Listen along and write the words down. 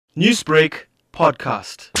Newsbreak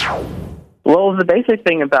Podcast. Well, the basic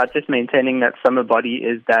thing about just maintaining that summer body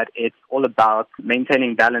is that it's all about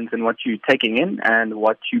maintaining balance in what you're taking in and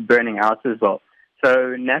what you're burning out as well.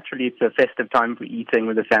 So naturally, it's a festive time for eating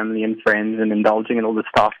with the family and friends and indulging in all the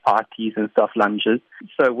staff parties and staff lunches.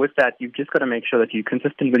 So with that, you've just got to make sure that you're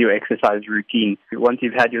consistent with your exercise routine. Once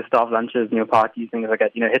you've had your staff lunches and your parties, things like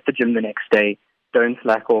that, hit the gym the next day. Don't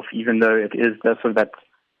slack off, even though it is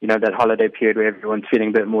that holiday period where everyone's feeling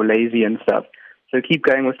a bit more lazy and stuff. So keep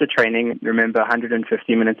going with the training. Remember,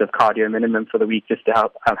 150 minutes of cardio minimum for the week just to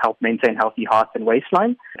help maintain healthy heart and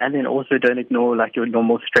waistline. And then also don't ignore your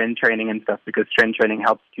normal strength training and stuff, because strength training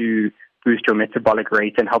helps to boost your metabolic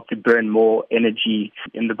rate and help to burn more energy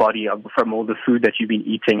in the body from all the food that you've been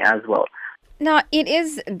eating as well. Now, it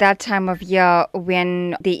is that time of year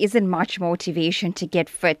when there isn't much motivation to get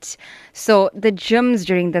fit. So the gyms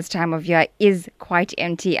during this time of year is quite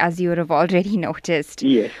empty, as you would have already noticed.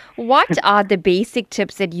 Yes. What are the basic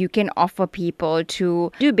tips that you can offer people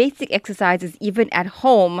to do basic exercises even at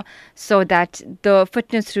home so that the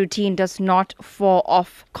fitness routine does not fall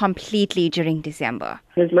off completely during December?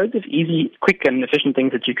 There's loads of easy, quick and efficient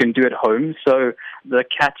things that you can do at home. So the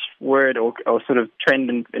catchword or sort of trend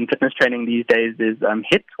in fitness training these days is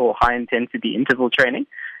HIIT, or high intensity interval training.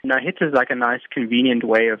 Now HIIT is like a nice convenient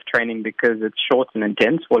way of training because it's short and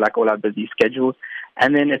intense for all our busy schedules.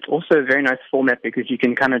 And then it's also a very nice format because you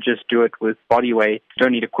can kind of just do it with body weight. You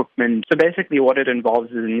don't need equipment. So basically what it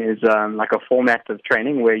involves is like a format of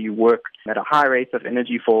training where you work at a high rate of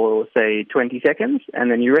energy for, say, 20 seconds, and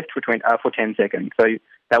then you rest for 10 seconds. So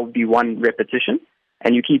that would be one repetition.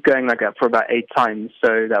 And you keep going like that for about 8 times.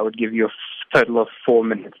 So that would give you a total of 4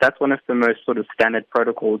 minutes. That's one of the most sort of standard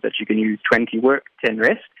protocols that you can use. 20 work, 10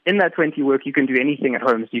 rest. In that 20 work, you can do anything at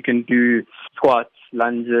home. So you can do squats,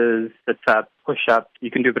 lunges, sit-ups, push-ups. You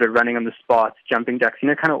can do a bit of running on the spot, jumping jacks,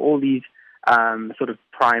 kind of all these sort of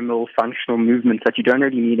primal functional movements that you don't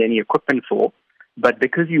really need any equipment for. But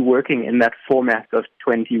because you're working in that format of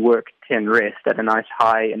 20 work, 10 rest at a nice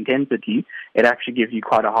high intensity, it actually gives you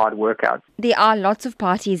quite a hard workout. There are lots of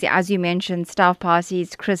parties, as you mentioned, staff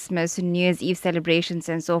parties, Christmas, New Year's Eve celebrations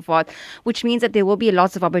and so forth, which means that there will be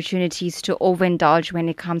lots of opportunities to overindulge when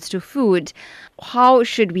it comes to food. How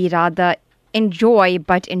should we rather enjoy,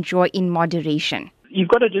 but enjoy in moderation? You've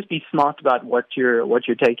got to just be smart about what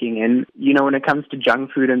you're taking in. When it comes to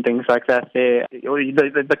junk food and things like that,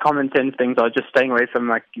 the common sense things are just staying away from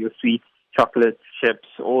your sweets, chocolates, chips,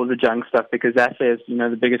 all the junk stuff, because that is,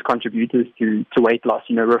 the biggest contributors to weight loss.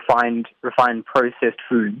 Refined processed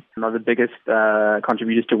foods are the biggest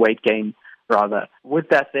contributors to weight gain, rather. With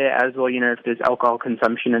that there as well, if there's alcohol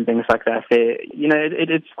consumption and things like that there,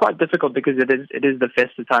 it's quite difficult because it is the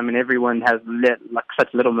festive time and everyone has such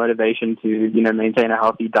little motivation to, maintain a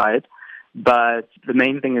healthy diet. But the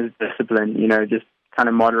main thing is discipline, just kind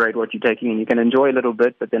of moderate what you're taking in. You can enjoy a little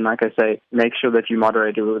bit, but then, like I say, make sure that you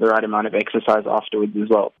moderate it with the right amount of exercise afterwards as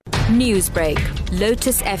well. Newsbreak,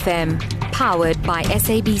 Lotus FM, powered by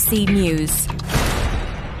SABC News.